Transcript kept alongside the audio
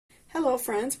Hello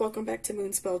friends, welcome back to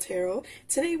Moonspell Tarot.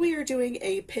 Today we are doing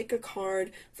a pick a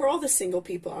card for all the single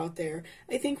people out there.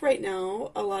 I think right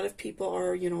now a lot of people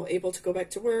are, able to go back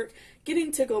to work,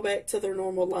 getting to go back to their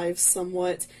normal lives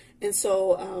somewhat. And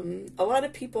so a lot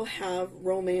of people have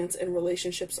romance and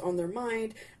relationships on their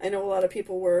mind. I know a lot of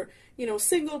people were,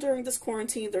 single during this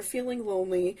quarantine. They're feeling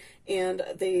lonely and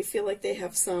they feel like they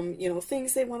have some,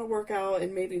 things they want to work out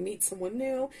and maybe meet someone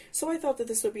new. So I thought that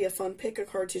this would be a fun pick a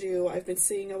card to do. I've been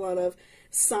seeing a lot of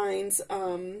signs,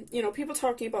 people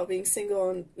talking about being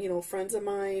single and, friends of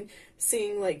mine,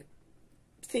 seeing like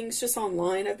things just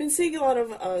online. I've been seeing a lot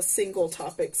of single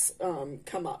topics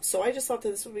come up, so I just thought that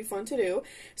this would be fun to do.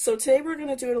 So today we're going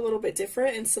to do it a little bit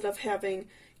different. Instead of having,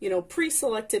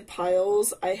 pre-selected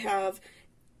piles, I have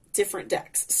different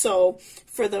decks. So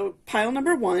for the pile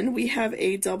number 1, we have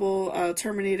a double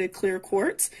terminated clear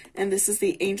quartz, and this is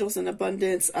the Angels in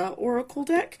Abundance Oracle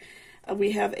deck.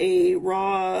 We have a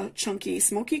raw chunky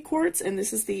smoky quartz, and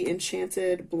this is the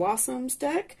Enchanted Blossoms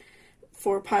deck.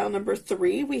 For pile number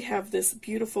 3, we have this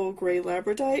beautiful gray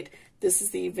labradorite. This is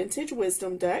the Vintage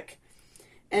Wisdom deck.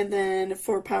 And then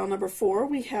for pile number 4,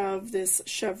 we have this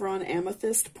chevron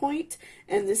amethyst point,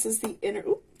 and this is the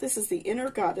Inner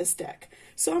Goddess deck.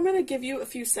 So I'm going to give you a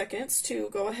few seconds to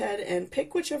go ahead and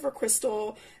pick whichever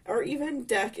crystal or even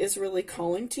deck is really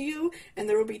calling to you, and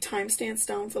there will be timestamps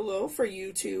down below for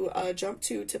you to jump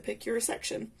to pick your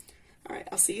section. All right,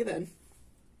 I'll see you then.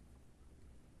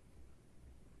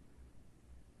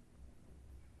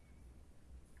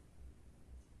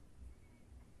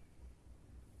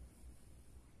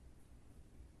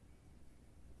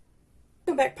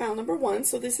 Back pile number 1.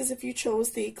 So this is if you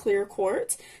chose the clear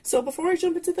quartz. So before I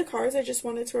jump into the cards, I just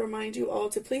wanted to remind you all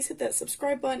to please hit that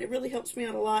subscribe button. It really helps me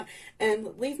out a lot,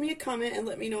 and leave me a comment and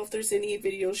let me know if there's any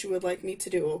videos you would like me to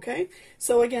do. Okay,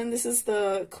 so again, this is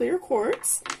the clear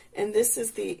quartz, and this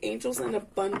is the Angels in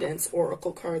Abundance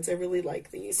Oracle cards. I really like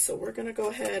these, so we're gonna go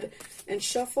ahead and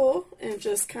shuffle and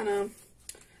just kind of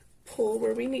pull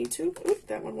where we need to. Oop,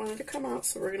 that one wanted to come out,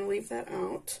 so we're gonna leave that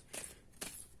out.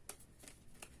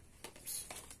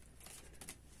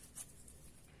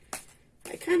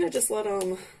 I kind of just let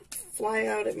them fly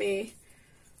out at me,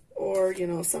 or,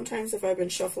 sometimes if I've been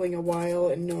shuffling a while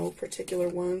and no particular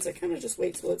ones, I kind of just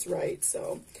wait till it's right.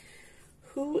 So,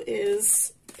 who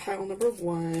is pile number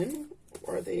 1?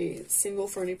 Are they single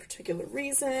for any particular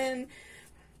reason?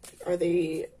 Are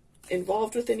they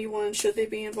involved with anyone? Should they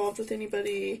be involved with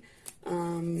anybody?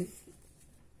 We'll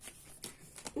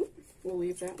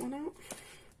leave that one out.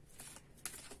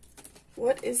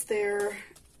 What is their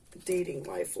dating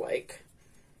life like?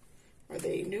 Are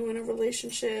they new in a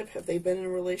relationship? Have they been in a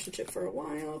relationship for a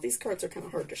while? These cards are kind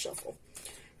of hard to shuffle,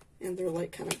 and they're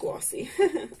like kind of glossy.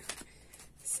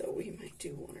 So we might do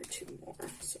 1 or 2 more.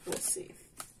 So we'll see.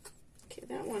 Okay,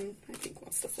 that one I think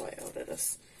wants to fly out at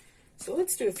us. So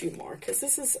let's do a few more, because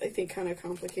this is, I think, kind of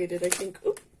complicated. I think,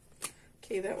 oop,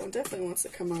 okay, that one definitely wants to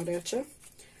come out at you.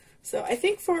 So I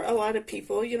think for a lot of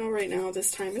people, right now,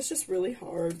 this time is just really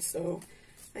hard. So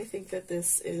I think that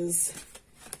this is,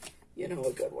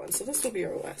 a good one. So this will be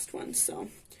our last one. So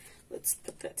let's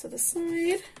put that to the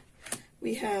side.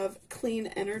 We have Clean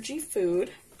Energy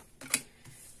Food,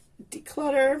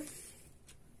 Declutter,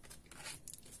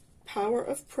 Power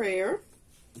of Prayer,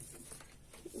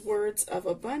 Words of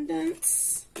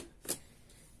Abundance,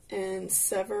 and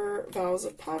Sever Vows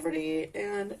of Poverty,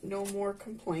 and No More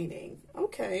Complaining.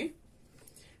 Okay.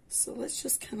 So let's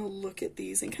just kind of look at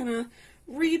these and kind of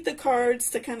read the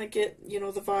cards to kind of get,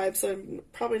 the vibes. I'm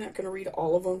probably not going to read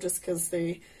all of them just because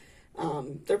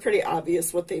they're pretty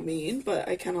obvious what they mean, but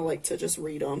I kind of like to just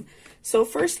read them. So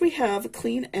first we have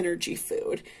Clean Energy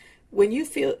Food. When you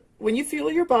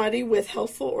fuel your body with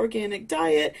healthful organic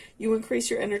diet, you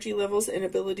increase your energy levels and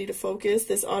ability to focus.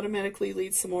 This automatically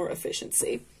leads to more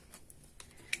efficiency.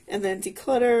 And then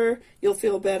Declutter, you'll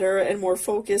feel better and more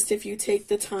focused if you take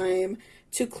the time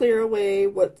to clear away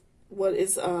what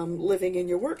is living in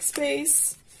your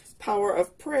workspace. Power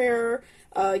of Prayer,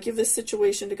 give this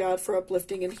situation to God for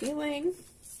uplifting and healing.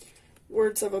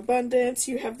 Words of Abundance,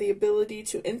 you have the ability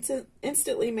to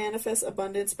instantly manifest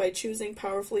abundance by choosing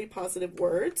powerfully positive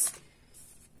words.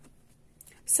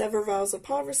 Sever Vows of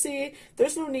Poverty,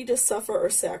 there's no need to suffer or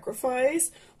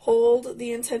sacrifice. Hold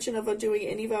the intention of undoing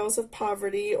any vows of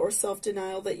poverty or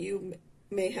self-denial that you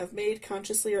may have made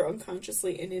consciously or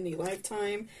unconsciously in any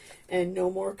lifetime. And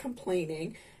No More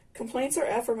Complaining. Complaints are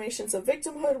affirmations of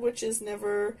victimhood, which is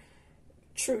never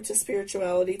true to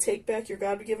spirituality. Take back your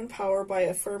God-given power by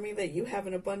affirming that you have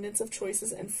an abundance of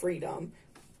choices and freedom.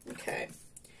 Okay,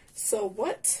 so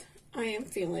what I am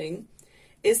feeling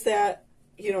is that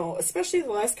you know, especially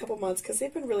the last couple months, because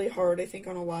they've been really hard, I think,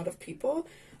 on a lot of people.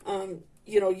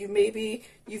 You know,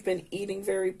 you've been eating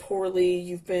very poorly,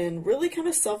 you've been really kind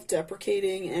of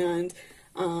self-deprecating and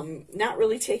not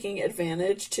really taking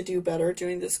advantage to do better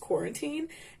during this quarantine.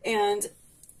 And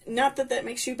not that that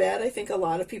makes you bad. I think a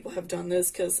lot of people have done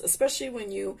this because especially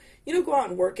when you know, go out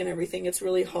and work and everything, it's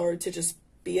really hard to just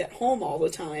be at home all the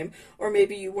time. Or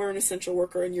maybe you were an essential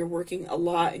worker and you're working a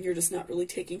lot and you're just not really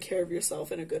taking care of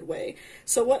yourself in a good way.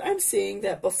 So what I'm seeing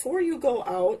that before you go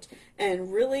out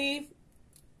and really,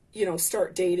 you know,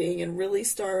 start dating and really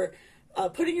start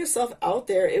putting yourself out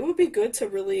there, it would be good to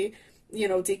really, you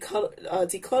know,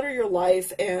 declutter your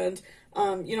life and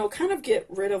you know, kind of get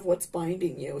rid of what's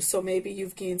binding you. So maybe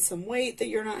you've gained some weight that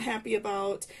you're not happy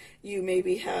about. You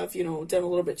maybe have, you know, done a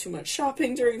little bit too much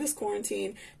shopping during this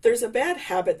quarantine. There's a bad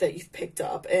habit that you've picked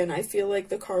up, and I feel like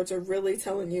the cards are really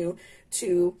telling you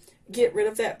to get rid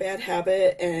of that bad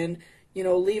habit and, you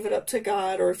know, leave it up to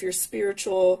God, or if you're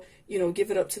spiritual, you know, give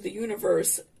it up to the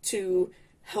universe to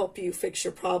help you fix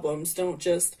your problems. Don't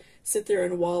just sit there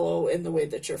and wallow in the way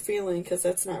that you're feeling, because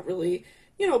that's not really,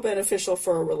 you know, beneficial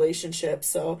for a relationship.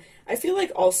 So I feel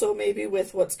like also maybe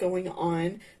with what's going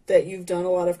on that you've done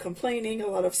a lot of complaining, a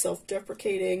lot of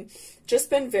self-deprecating, just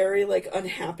been very like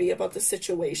unhappy about the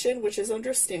situation, which is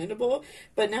understandable.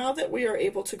 But now that we are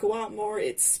able to go out more,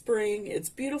 it's spring,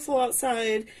 it's beautiful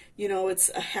outside, you know, it's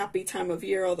a happy time of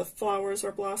year, all the flowers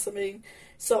are blossoming.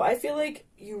 So I feel like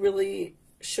you really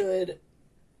should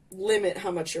limit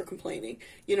how much you're complaining.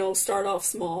 You know, start off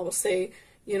small. Say,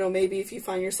 you know, maybe if you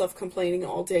find yourself complaining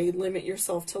all day, limit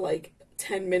yourself to like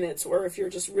 10 minutes, or if you're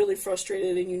just really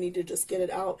frustrated and you need to just get it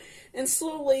out, and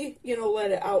slowly, you know,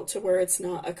 let it out to where it's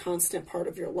not a constant part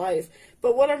of your life.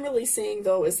 But what I'm really seeing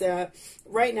though is that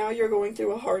right now you're going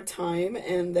through a hard time,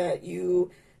 and that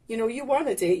you know, you want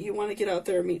to date, you want to get out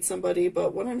there and meet somebody,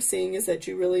 but what I'm seeing is that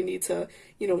you really need to,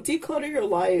 you know, declutter your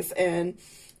life and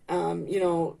you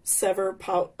know, sever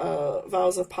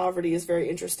vows of poverty is very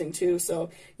interesting too. So,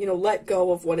 you know, let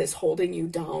go of what is holding you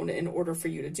down in order for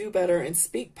you to do better, and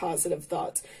speak positive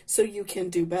thoughts so you can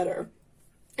do better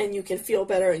and you can feel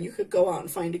better and you could go out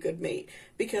and find a good mate.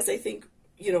 Because I think,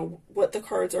 you know, what the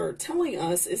cards are telling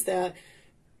us is that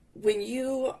when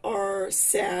you are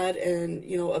sad and,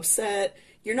 you know, upset,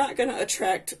 you're not going to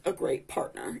attract a great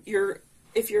partner.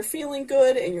 If you're feeling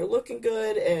good and you're looking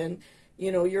good and,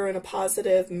 you know, you're in a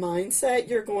positive mindset,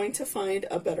 you're going to find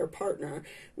a better partner.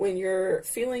 When you're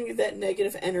feeling that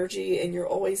negative energy and you're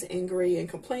always angry and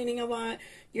complaining a lot,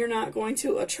 you're not going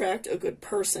to attract a good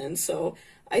person. So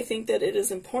I think that it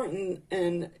is important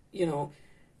and, you know,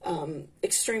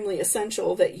 extremely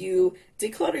essential that you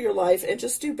declutter your life and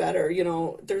just do better. You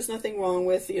know, there's nothing wrong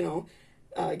with, you know,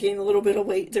 gain a little bit of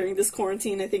weight during this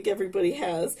quarantine. I think everybody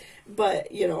has.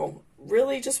 But, you know,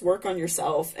 really just work on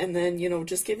yourself, and then, you know,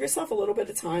 just give yourself a little bit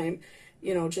of time,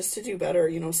 you know, just to do better.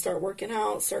 You know, start working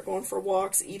out, start going for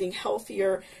walks, eating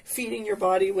healthier, feeding your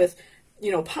body with,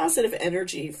 you know, positive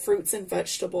energy, fruits and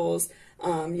vegetables.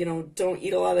 You know, don't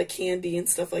eat a lot of candy and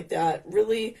stuff like that.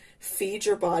 Really feed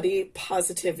your body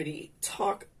positivity.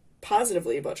 Talk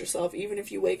positively about yourself. Even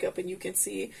if you wake up and you can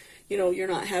see, you know, you're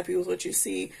not happy with what you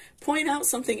see, point out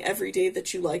something every day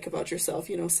that you like about yourself.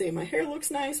 You know, say, my hair looks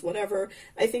nice, whatever.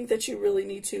 I think that you really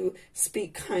need to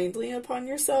speak kindly upon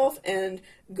yourself, and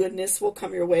goodness will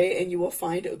come your way and you will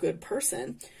find a good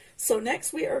person. So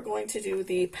next we are going to do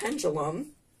the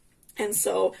pendulum. And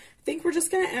so I think we're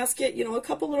just going to ask it, you know, a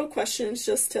couple little questions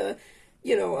just to,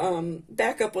 you know,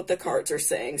 back up what the cards are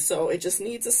saying. So it just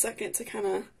needs a second to kind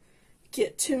of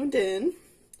get tuned in.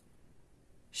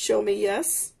 Show me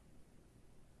yes.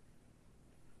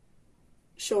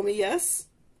 Show me yes.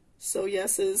 So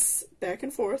yes is back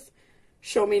and forth.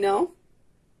 Show me no.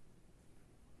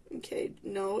 Okay,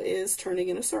 no is turning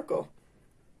in a circle.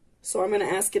 So I'm going to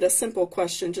ask it a simple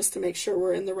question just to make sure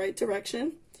we're in the right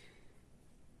direction.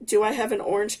 Do I have an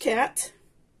orange cat?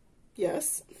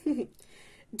 Yes.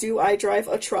 Do I drive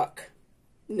a truck?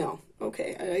 No.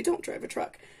 Okay, I don't drive a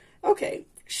truck. Okay.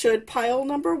 Should pile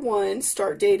number 1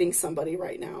 start dating somebody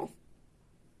right now?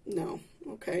 No.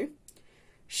 Okay.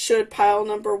 Should pile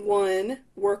number 1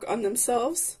 work on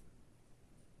themselves?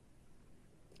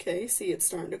 Okay, see, it's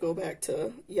starting to go back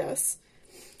to yes.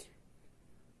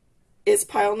 Is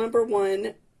pile number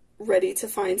 1 ready to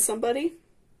find somebody?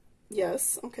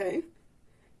 Yes. Okay.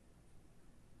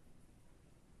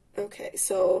 Okay,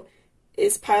 so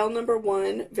is pile number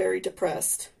 1 very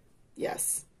depressed?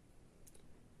 Yes.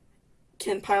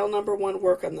 Can pile number 1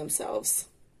 work on themselves?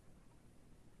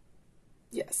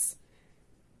 Yes.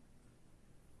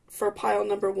 For pile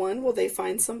number 1, will they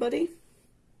find somebody?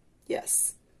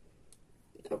 Yes.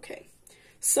 Okay.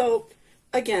 So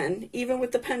again, even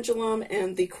with the pendulum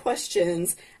and the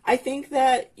questions, I think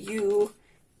that you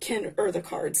can, or the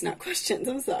cards, not questions,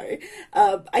 I'm sorry.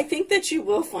 I think that you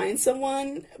will find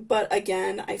someone, but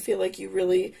again, I feel like you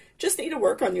really just need to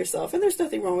work on yourself, and there's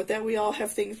nothing wrong with that. We all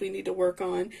have things we need to work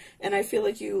on, and I feel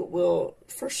like you will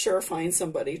for sure find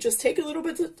somebody. Just take a little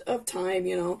bit of time,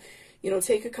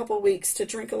 take a couple weeks to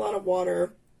drink a lot of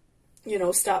water,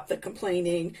 stop the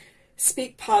complaining,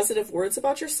 speak positive words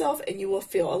about yourself, and you will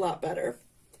feel a lot better.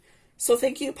 So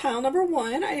thank you, pile number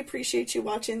 1. I appreciate you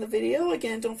watching the video.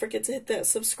 Again, don't forget to hit that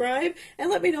subscribe, and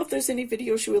let me know if there's any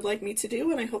videos you would like me to do,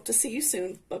 and I hope to see you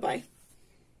soon. Bye-bye.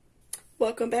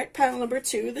 Welcome back, pile number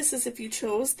 2. This is if you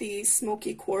chose the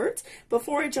Smoky Quartz.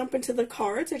 Before I jump into the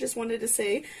cards, I just wanted to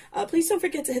say, please don't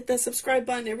forget to hit that subscribe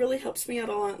button. It really helps me out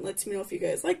a lot and lets me know if you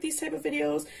guys like these type of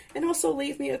videos. And also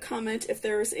leave me a comment if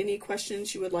there's any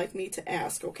questions you would like me to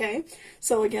ask, okay?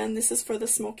 So again, this is for the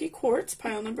Smoky Quartz,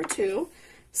 pile number 2.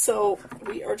 So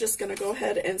we are just going to go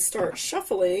ahead and start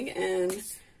shuffling and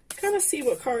kind of see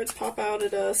what cards pop out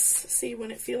at us, see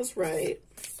when it feels right.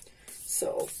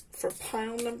 So for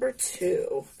pile number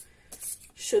 2,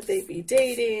 should they be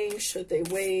dating? Should they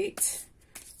wait?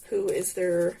 Who is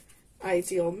their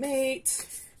ideal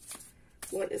mate?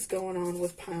 What is going on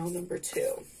with pile number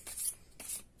 2?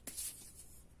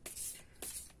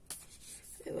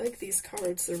 I like these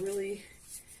cards. They're really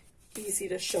easy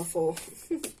to shuffle.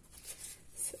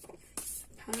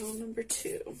 Pile number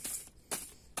 2.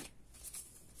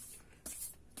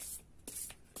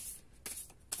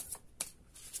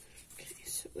 Okay,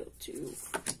 so we'll do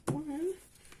 1, we'll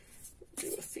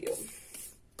do a few.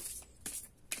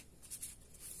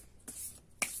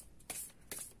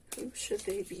 Who should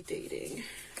they be dating?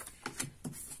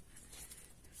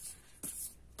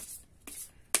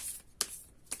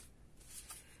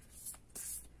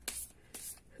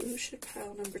 Who should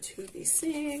pile number 2 be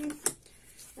seeing?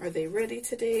 Are they ready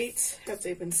to date? Have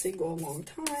they been single a long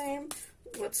time?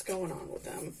 What's going on with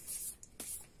them?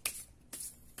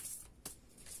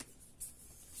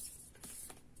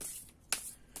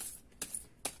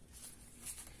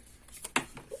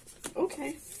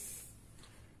 Okay.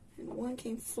 And one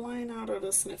came flying out at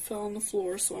us and it fell on the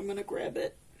floor, so I'm going to grab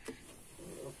it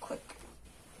real quick.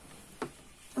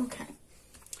 Okay.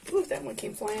 Ooh, that one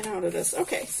came flying out at us.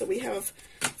 Okay, so we have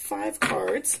 5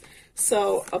 cards.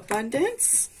 So,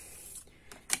 abundance,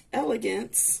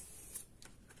 elegance,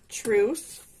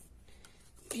 truth,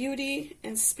 beauty,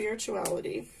 and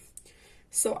spirituality.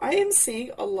 So I am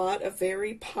seeing a lot of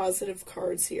very positive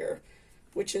cards here,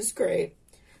 which is great.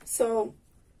 So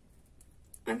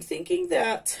I'm thinking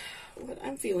that, what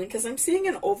I'm feeling, because I'm seeing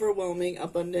an overwhelming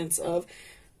abundance of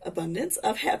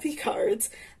happy cards,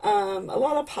 a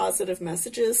lot of positive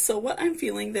messages. So what I'm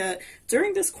feeling that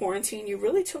during this quarantine, you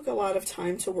really took a lot of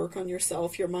time to work on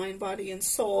yourself, your mind, body, and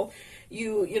soul.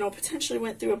 You potentially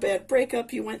went through a bad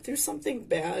breakup. You went through something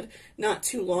bad not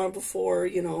too long before,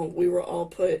 we were all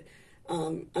put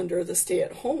under the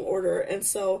stay-at-home order. And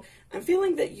so I'm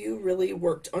feeling that you really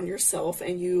worked on yourself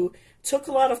and you took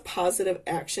a lot of positive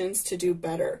actions to do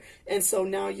better. And so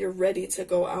now you're ready to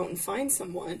go out and find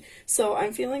someone. So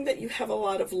I'm feeling that you have a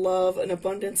lot of love, an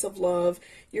abundance of love.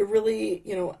 You're really,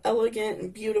 elegant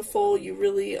and beautiful. You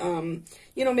really,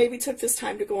 maybe took this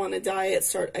time to go on a diet,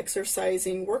 start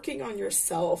exercising, working on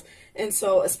yourself. And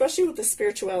so, especially with the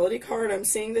spirituality card, I'm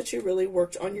seeing that you really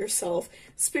worked on yourself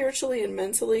spiritually and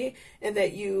mentally, and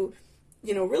that you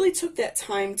really took that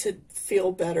time to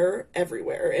feel better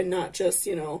everywhere and not just,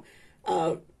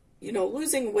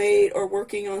 losing weight or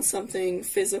working on something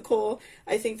physical.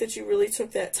 I think that you really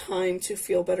took that time to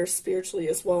feel better spiritually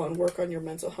as well and work on your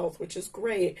mental health, which is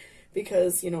great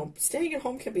because, staying at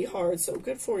home can be hard. So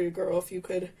good for you, girl, if you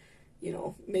could,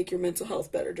 make your mental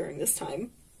health better during this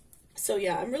time. So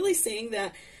yeah, I'm really seeing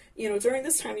that, during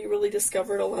this time you really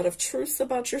discovered a lot of truths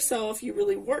about yourself. You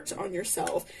really worked on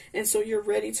yourself. And so you're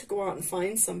ready to go out and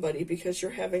find somebody because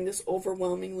you're having this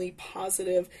overwhelmingly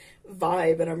positive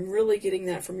vibe. And I'm really getting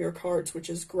that from your cards, which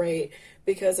is great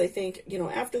because I think,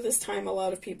 after this time, a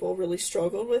lot of people really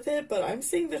struggled with it, but I'm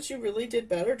seeing that you really did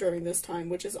better during this time,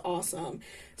 which is awesome.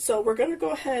 So we're going to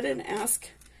go ahead and ask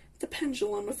the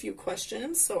pendulum a few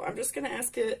questions. So I'm just going to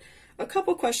ask it a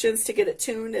couple questions to get it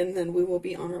tuned, and then we will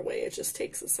be on our way. It just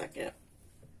takes a second.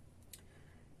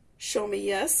 Show me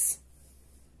yes.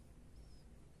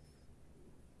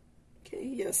 Okay,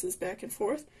 yes is back and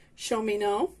forth. Show me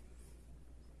no.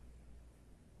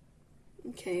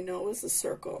 Okay, no is a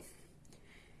circle.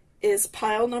 Is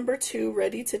pile number 2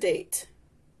 ready to date?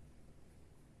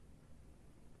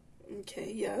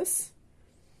 Okay, yes.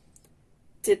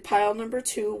 Did pile number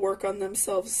 2 work on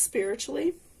themselves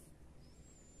spiritually?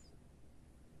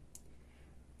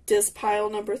 Does pile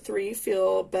number 3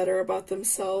 feel better about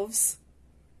themselves?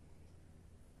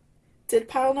 Did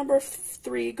pile number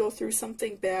 3 go through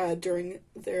something bad during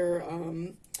their,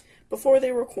 before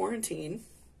they were quarantined?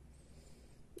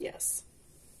 Yes.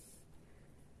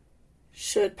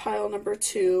 Should pile number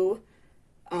 2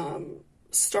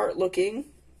 start looking?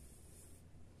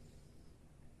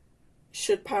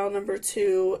 Should pile number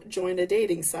 2 join a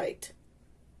dating site?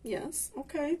 Yes.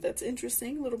 Okay, that's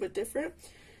interesting, a little bit different.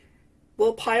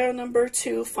 Will pile number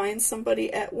 2 find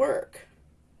somebody at work?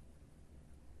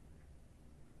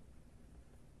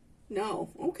 No.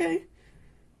 Okay.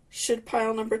 Should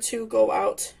pile number 2 go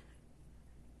out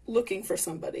looking for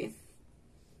somebody?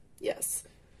 Yes.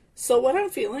 So what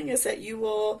I'm feeling is that you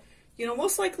will,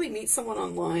 most likely meet someone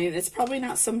online. It's probably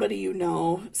not somebody you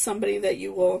know, somebody that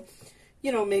you will,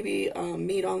 maybe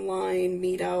meet online,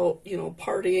 meet out,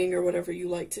 partying or whatever you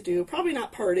like to do. Probably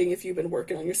not partying if you've been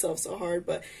working on yourself so hard,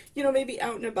 but, maybe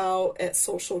out and about at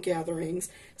social gatherings.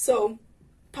 So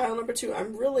pile number 2,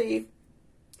 I'm really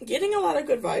getting a lot of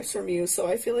good vibes from you. So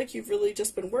I feel like you've really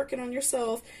just been working on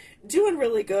yourself, doing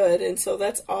really good, and so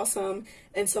that's awesome.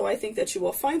 And so I think that you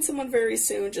will find someone very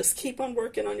soon. Just keep on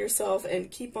working on yourself and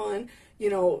keep on,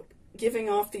 giving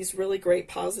off these really great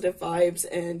positive vibes,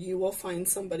 and you will find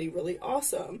somebody really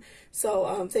awesome.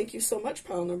 So thank you so much,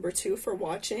 pile number 2, for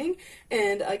watching.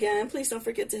 And again, please don't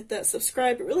forget to hit that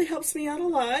subscribe. It really helps me out a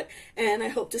lot, and I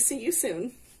hope to see you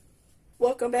soon.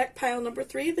 Welcome back, pile number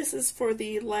 3. This is for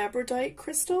the labradorite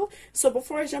crystal. So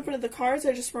before I jump into the cards,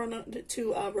 I just wanted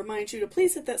to remind you to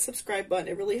please hit that subscribe button.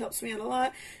 It really helps me out a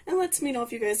lot and lets me know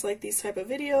if you guys like these type of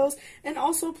videos. And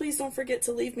also, please don't forget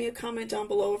to leave me a comment down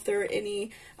below if there are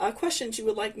any questions you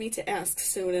would like me to ask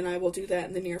soon, and I will do that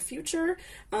in the near future.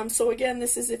 So again,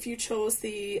 this is if you chose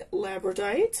the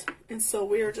labradorite. And so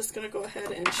we are just going to go ahead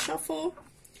and shuffle.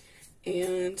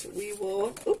 And we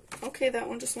will, okay, that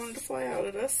one just wanted to fly out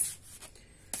at us.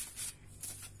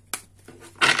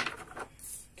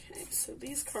 So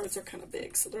these cards are kind of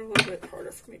big, so they're a little bit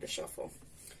harder for me to shuffle.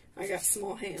 I got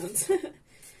small hands.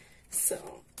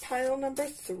 So, pile number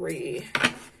 3.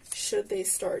 Should they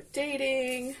start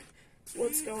dating?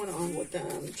 What's going on with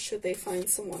them? Should they find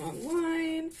someone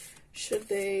online? Should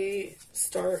they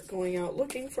start going out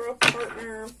looking for a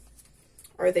partner?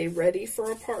 Are they ready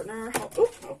for a partner?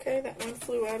 Okay, that one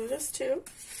flew out of this too.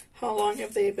 How long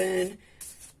have they been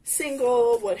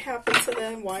single? What happened to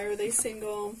them? Why are they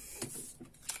single?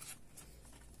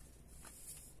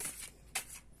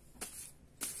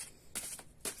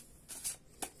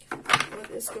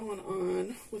 Is going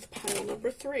on with pile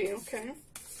number 3, okay?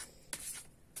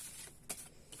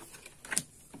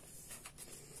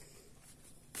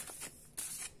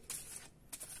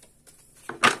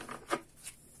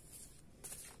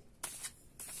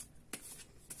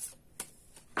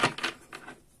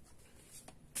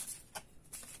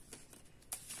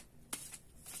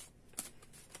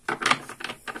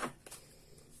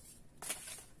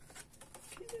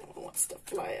 Wants to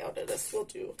fly out of this. We'll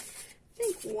do, I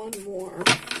think, one more.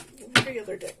 Every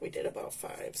other deck we did about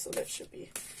 5, so that should be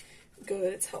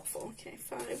good. It's helpful. Okay,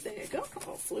 5. There you go.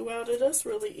 All flew out at us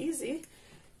really easy.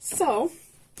 So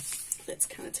let's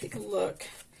kind of take a look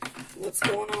what's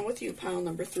going on with you, pile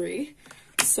number 3.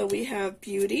 So we have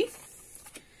beauty.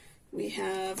 We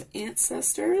have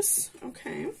ancestors.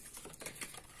 Okay.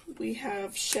 We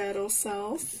have shadow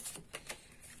self.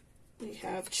 We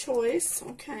have choice.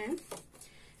 Okay.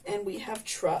 And we have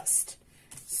trust.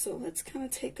 So let's kind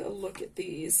of take a look at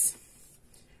these.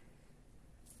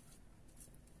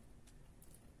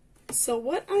 So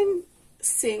what I'm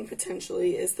seeing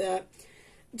potentially is that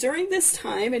during this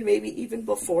time, and maybe even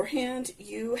beforehand,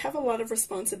 you have a lot of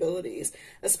responsibilities,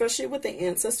 especially with the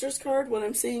Ancestors card. What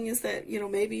I'm seeing is that,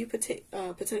 maybe you could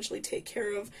potentially take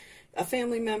care of a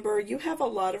family member. You have a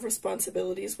lot of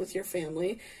responsibilities with your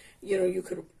family. You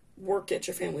could work at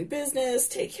your family business,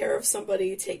 take care of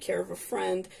somebody, take care of a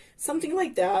friend. Something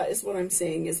like that is what I'm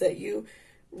saying, is that you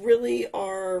really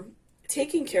are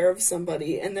taking care of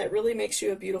somebody, and that really makes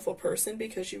you a beautiful person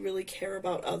because you really care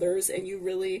about others, and you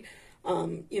really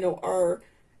are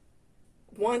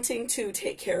wanting to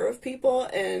take care of people,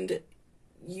 and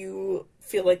you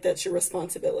feel like that's your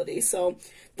responsibility. So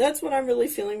that's what I'm really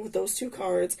feeling with those 2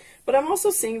 cards. But I'm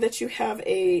also seeing that you have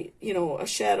a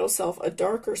shadow self, a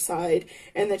darker side,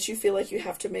 and that you feel like you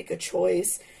have to make a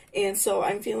choice. And so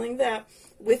I'm feeling that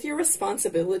with your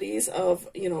responsibilities of,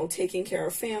 taking care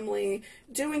of family,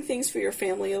 doing things for your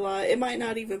family a lot, it might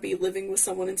not even be living with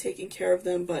someone and taking care of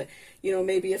them, but,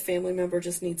 maybe a family member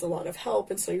just needs a lot of help,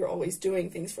 and so you're always doing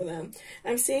things for them.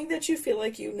 I'm seeing that you feel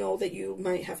like that you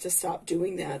might have to stop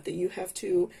doing that, that you have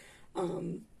to,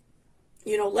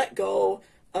 let go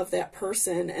of that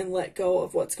person and let go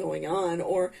of what's going on,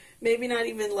 or maybe not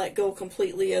even let go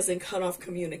completely as in cut off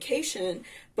communication,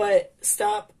 but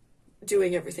stop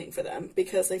doing everything for them,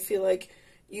 because I feel like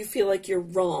you feel like you're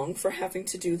wrong for having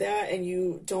to do that, and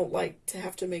you don't like to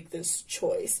have to make this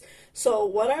choice. So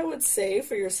what I would say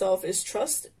for yourself is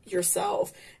trust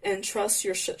yourself and trust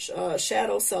your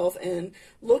shadow self, and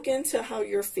look into how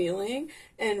you're feeling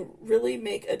and really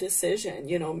make a decision.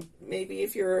 You know, maybe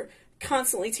if you're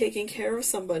constantly taking care of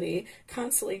somebody,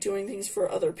 constantly doing things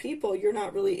for other people, you're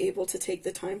not really able to take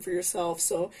the time for yourself.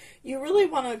 So you really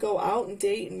want to go out and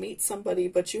date and meet somebody,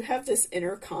 but you have this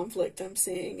inner conflict, I'm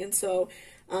seeing. And so,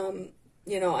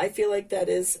 you know, I feel like that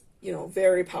is, you know,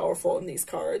 very powerful in these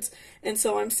cards. And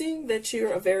so I'm seeing that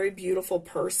you're a very beautiful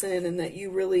person and that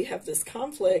you really have this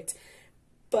conflict,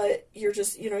 but you're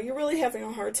just, you know, you're really having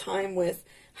a hard time with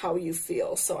how you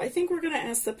feel. So I think we're going to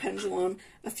ask the pendulum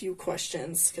a few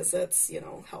questions, because that's, you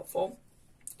know, helpful.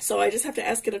 So I just have to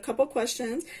ask it a couple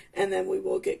questions, and then we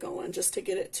will get going just to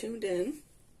get it tuned in.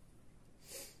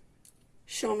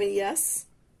 Show me yes.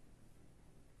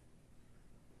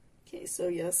 Okay, so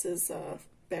yes is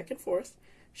back and forth.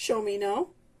 Show me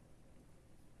no.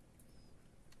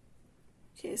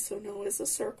 Okay, so no is a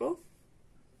circle.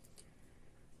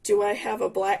 Do I have a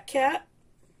black cat?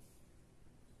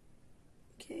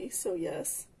 Okay, so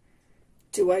yes.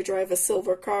 Do I drive a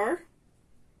silver car?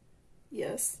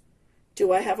 Yes.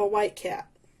 Do I have a white cat?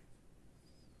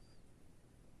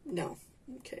 No.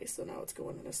 Okay, so now it's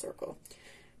going in a circle.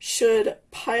 Should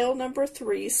pile number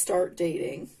 3 start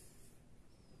dating?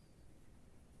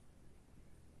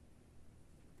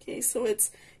 Okay, so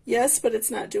it's yes, but it's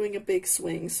not doing a big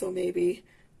swing, so maybe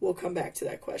we'll come back to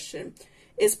that question.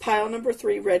 Is pile number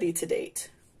 3 ready to date?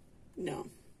 No.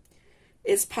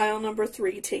 Is pile number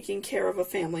 3 taking care of a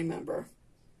family member?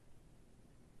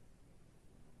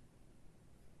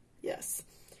 Yes.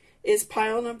 Is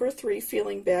pile number 3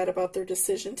 feeling bad about their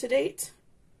decision to date?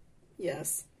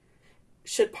 Yes.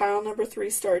 Should pile number 3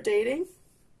 start dating?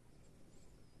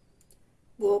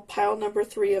 Will pile number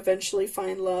 3 eventually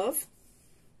find love?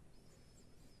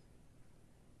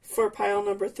 For pile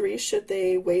number 3, should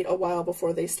they wait a while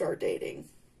before they start dating?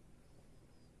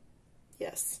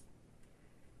 Yes.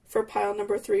 For pile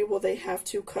number 3, will they have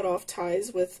to cut off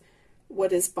ties with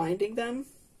what is binding them?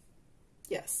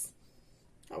 Yes.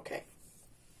 Okay.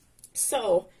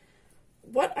 So,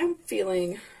 what I'm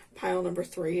feeling, pile number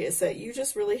 3, is that you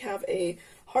just really have a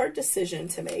hard decision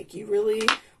to make. You really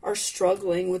are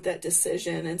struggling with that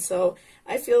decision. And so,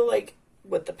 I feel like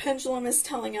what the pendulum is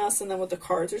telling us, and then what the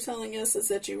cards are telling us, is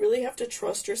that you really have to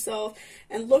trust yourself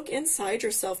and look inside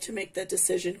yourself to make that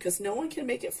decision, because no one can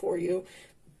make it for you,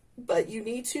 but you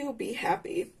need to be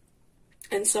happy.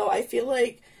 And so I feel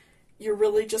like you're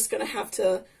really just going to have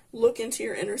to look into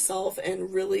your inner self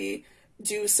and really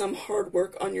do some hard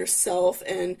work on yourself,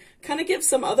 and kind of give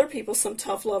some other people some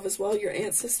tough love as well, your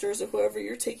ancestors or whoever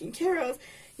you're taking care of.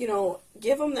 You know,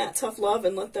 give them that tough love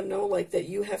and let them know, like, that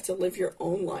you have to live your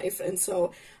own life. And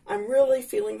so I'm really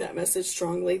feeling that message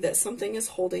strongly, that something is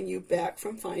holding you back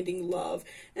from finding love.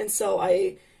 And so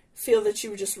I feel that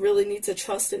you just really need to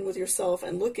trust in with yourself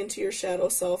and look into your shadow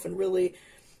self and really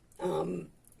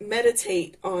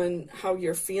meditate on how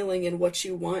you're feeling and what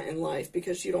you want in life,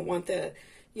 because you don't want that,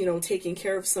 you know, taking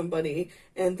care of somebody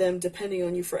and them depending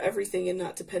on you for everything and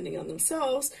not depending on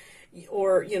themselves.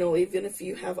 Or, you know, even if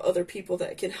you have other people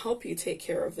that can help you take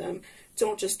care of them,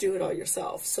 don't just do it all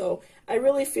yourself. So I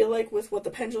really feel like with what the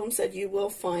pendulum said, you will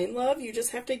find love. You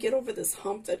just have to get over this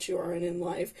hump that you are in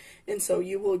life. And so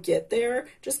you will get there.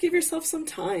 Just give yourself some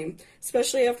time,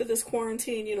 especially after this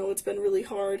quarantine. You know, it's been really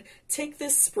hard. Take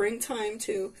this springtime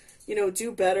to, you know,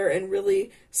 do better and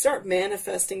really start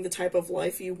manifesting the type of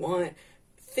life you want.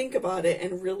 Think about it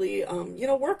and really, you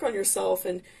know, work on yourself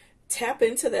and tap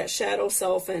into that shadow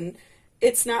self. And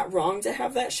it's not wrong to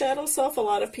have that shadow self. A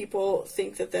lot of people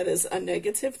think that that is a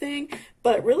negative thing,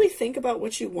 but really think about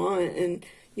what you want. And,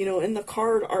 you know, in the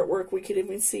card artwork, we could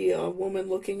even see a woman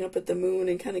looking up at the moon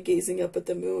and kind of gazing up at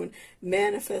the moon,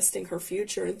 manifesting her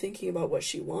future and thinking about what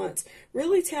she wants.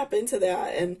 Really tap into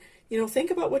that and, you know,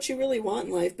 think about what you really want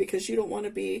in life, because you don't want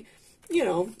to be, you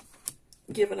know,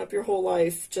 giving up your whole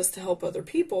life just to help other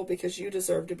people, because you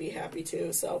deserve to be happy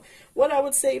too. So what I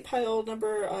would say, pile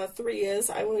number 3, is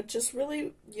I would just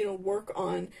really, you know, work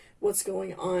on what's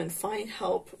going on, find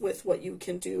help with what you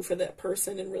can do for that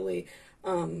person, and really,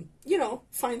 you know,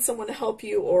 find someone to help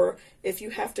you. Or if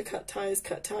you have to cut ties,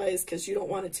 because you don't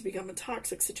want it to become a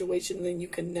toxic situation, and then you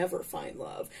can never find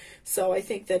love. So I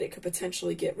think that it could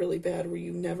potentially get really bad where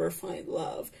you never find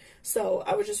love. So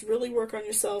I would just really work on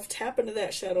yourself, tap into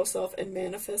that shadow self, and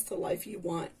manifest the life you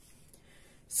want.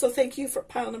 So thank you for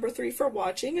pile number 3 for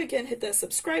watching. Again, hit that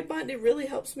subscribe button. It really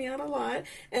helps me out a lot.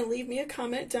 And leave me a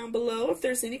comment down below if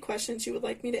there's any questions you would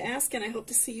like me to ask. And I hope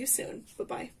to see you soon.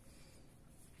 Bye-bye.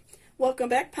 Welcome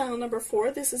back, pile number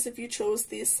 4. This is if you chose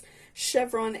this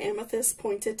chevron amethyst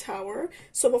pointed tower.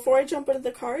 So before I jump into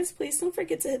the cards, please don't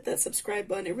forget to hit that subscribe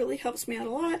button. It really helps me out a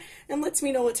lot and lets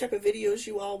me know what type of videos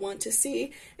you all want to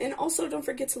see. And also don't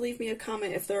forget to leave me a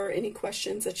comment if there are any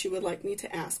questions that you would like me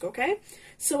to ask, okay?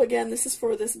 So again, this is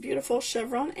for this beautiful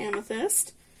chevron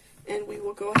amethyst. And we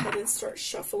will go ahead and start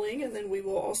shuffling, and then we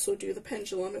will also do the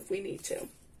pendulum if we need to.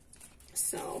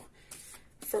 So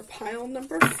for pile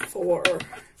number 4,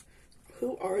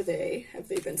 who are they? Have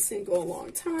they been single a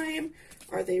long time?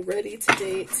 Are they ready to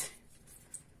date?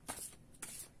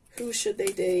 Who should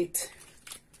they date?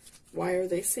 Why are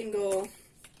they single?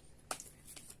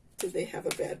 Did they have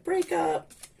a bad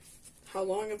breakup? How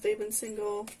long have they been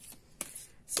single?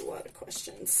 It's a lot of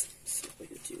questions. So we'll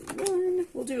do one.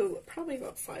 We'll do probably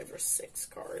about 5 or 6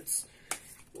 cards.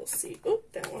 We'll see. Oh,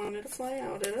 that one wanted to fly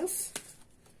out at us.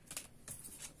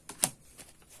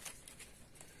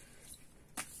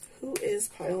 Who is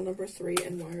pile number 3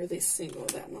 and why are they single?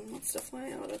 That one wants to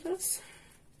fly out at us.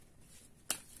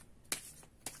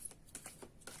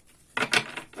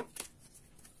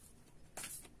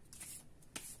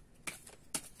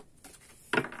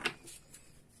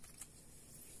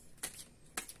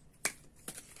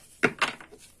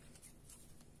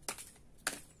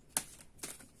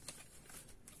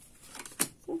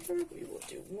 We will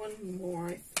do one more,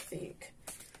 I think.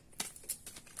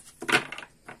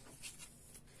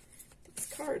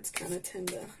 Cards kind of tend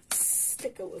to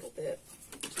stick a little bit.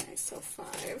 Okay, so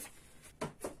 5.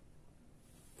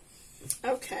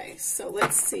 Okay, so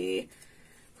let's see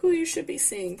who you should be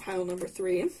seeing, pile number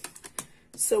 3.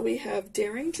 So we have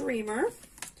Daring Dreamer.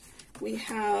 We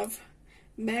have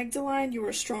Magdalene, You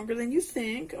Are Stronger Than You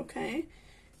Think. Okay.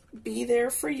 Be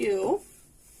There For You.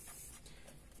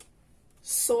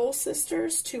 Soul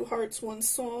Sisters, 2 Hearts, 1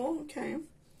 Soul. Okay.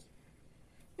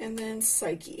 And then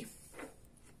Psyche.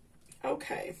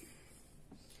 Okay,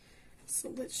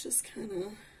 so let's just kind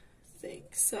of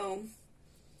think. So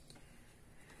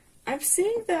I'm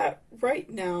seeing that right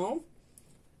now,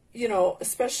 you know,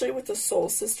 especially with the Soul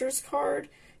Sisters card,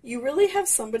 you really have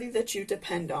somebody that you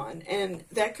depend on. And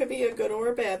that could be a good or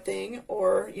a bad thing,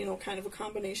 or, you know, kind of a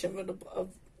combination of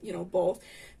you know, both.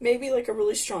 Maybe like a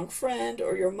really strong friend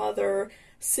or your mother,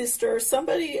 sister,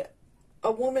 somebody,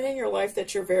 a woman in your life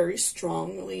that you're very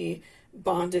strongly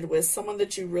bonded with, someone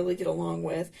that you really get along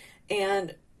with,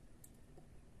 and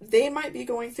they might be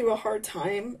going through a hard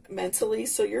time mentally,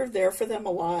 so you're there for them a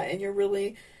lot, and you're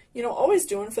really, you know, always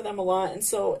doing for them a lot, and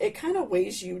so it kind of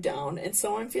weighs you down. And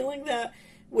so I'm feeling that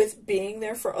with being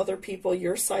there for other people,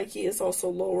 your psyche is also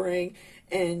lowering,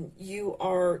 and you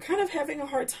are kind of having a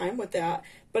hard time with that.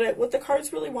 But what the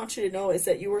cards really want you to know is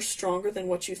that you are stronger than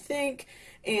what you think,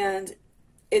 and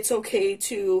it's okay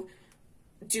to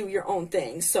do your own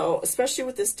thing. So especially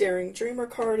with this Daring Dreamer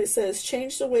card, it says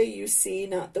change the way you see,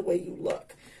 not the way you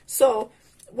look. So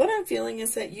what I'm feeling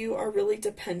is that you are really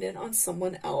dependent on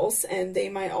someone else, and they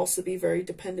might also be very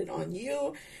dependent on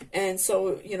you. And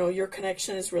so, you know, your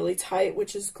connection is really tight,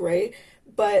 which is great,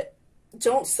 but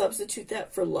don't substitute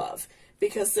that for love,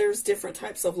 because there's different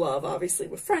types of love, obviously,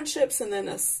 with friendships, and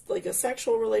then like a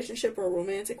sexual relationship or a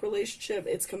romantic relationship,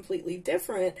 it's completely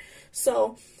different.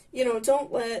 So, you know,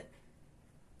 don't let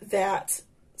that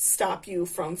stop you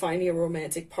from finding a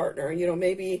romantic partner. You know,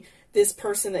 maybe this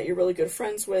person that you're really good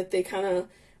friends with, they kind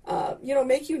of, you know,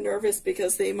 make you nervous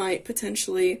because they might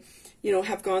potentially, you know,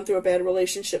 have gone through a bad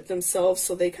relationship themselves,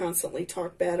 so they constantly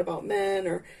talk bad about men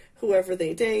or whoever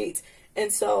they date.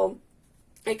 And so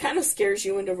it kind of scares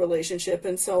you into a relationship.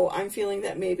 And so I'm feeling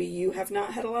that maybe you have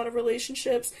not had a lot of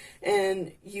relationships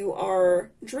and you are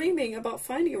dreaming about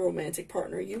finding a romantic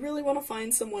partner. You really want to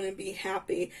find someone and be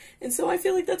happy. And so I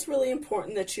feel like that's really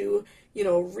important that you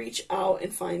know, reach out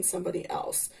and find somebody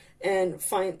else, and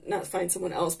not find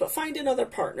someone else, but find another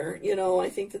partner. You know,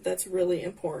 I think that that's really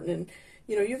important. And,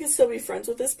 you know, you can still be friends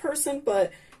with this person,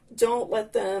 but don't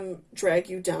let them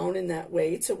drag you down in that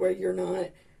way to where you're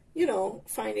not, you know,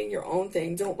 finding your own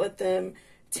thing. Don't let them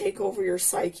take over your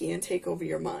psyche and take over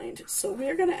your mind. So we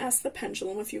are going to ask the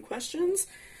pendulum a few questions.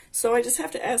 So I just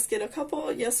have to ask it a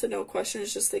couple yes and no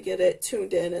questions just to get it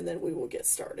tuned in, and then we will get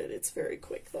started. It's very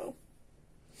quick, though.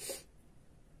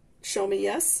 Show me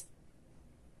yes.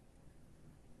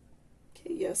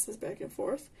 Okay, yes is back and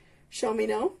forth. Show me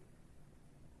no.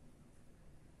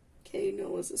 Okay,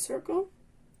 no is a circle.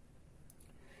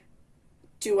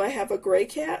 Do I have a gray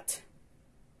cat?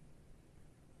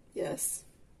 Yes.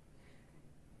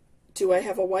 Do I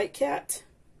have a white cat?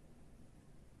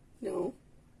 No.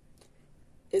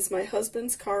 Is my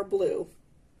husband's car blue?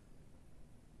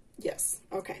 Yes.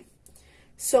 Okay.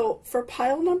 So for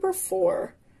pile number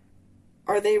 4,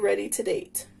 are they ready to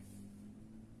date?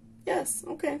 Yes.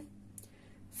 Okay.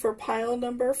 For pile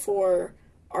number 4,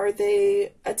 are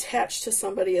they attached to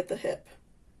somebody at the hip?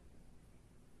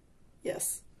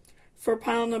 Yes. For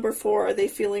pile number 4, are they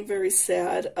feeling very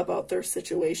sad about their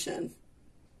situation?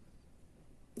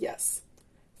 Yes.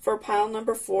 For pile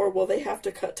number 4, will they have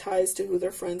to cut ties to who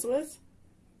they're friends with?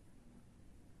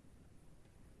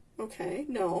 Okay,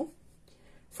 no.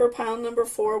 For pile number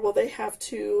 4, will they have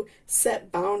to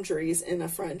set boundaries in a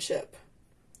friendship?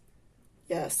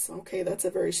 Yes, okay, that's a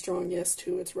very strong yes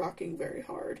too. It's rocking very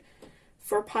hard.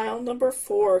 For pile number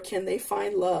 4, can they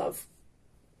find love?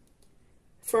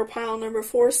 For pile number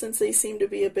 4, since they seem to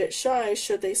be a bit shy,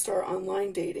 should they start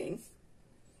online dating?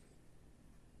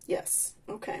 Yes,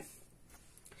 okay.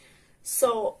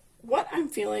 So what I'm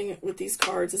feeling with these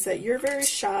cards is that you're very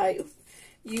shy.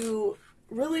 You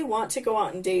really want to go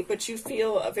out and date, but you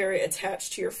feel very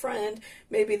attached to your friend.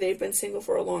 Maybe they've been single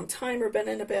for a long time or been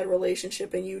in a bad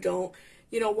relationship, and you don't,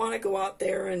 want to go out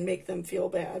there and make them feel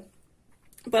bad.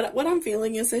 But what I'm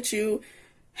feeling is that you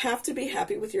have to be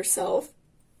happy with yourself,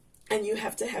 and you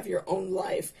have to have your own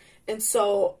life. And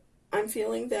so I'm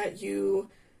feeling that you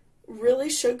really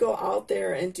should go out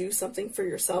there and do something for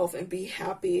yourself and be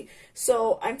happy.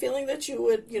 So I'm feeling that you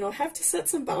would, have to set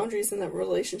some boundaries in that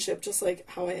relationship, just like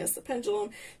how I asked the pendulum.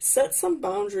 Set some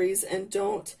boundaries and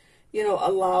don't,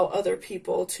 allow other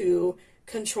people to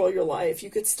control your life. You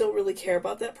could still really care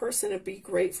about that person and be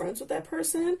great friends with that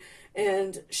person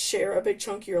and share a big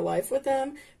chunk of your life with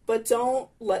them, but don't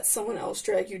let someone else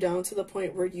drag you down to the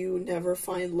point where you never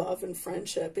find love and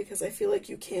friendship, because I feel like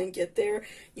you can get there.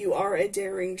 You are a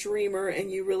daring dreamer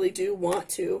and you really do want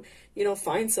to,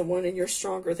 find someone, and you're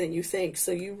stronger than you think,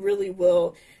 so you really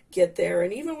will get there.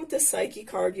 And even with this Psyche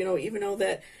card, even though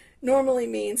that normally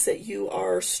means that you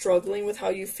are struggling with how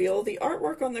you feel, the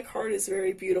artwork on the card is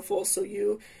very beautiful. So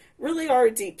you really are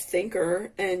a deep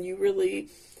thinker, and you really,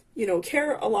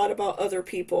 care a lot about other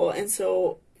people. And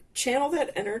so channel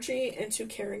that energy into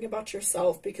caring about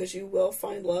yourself, because you will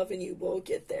find love and you will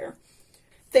get there.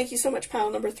 Thank you so much, pile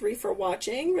number 3, for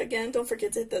watching. Again, don't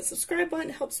forget to hit that subscribe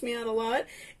button. It helps me out a lot.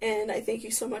 And I thank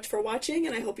you so much for watching,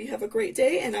 and I hope you have a great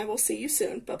day, and I will see you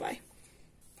soon. Bye-bye.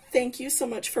 Thank you so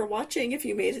much for watching. If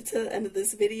you made it to the end of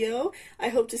this video, I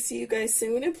hope to see you guys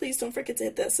soon, and please don't forget to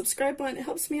hit that subscribe button. It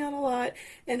helps me out a lot.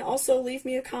 And also leave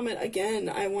me a comment. Again,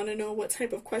 I want to know what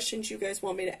type of questions you guys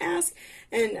want me to ask,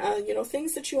 and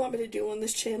things that you want me to do on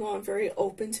this channel. I'm very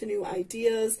open to new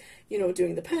ideas,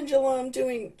 doing the pendulum,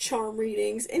 doing charm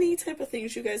readings, any type of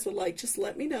things you guys would like, just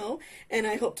let me know. And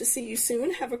I hope to see you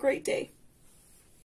soon. Have a great day.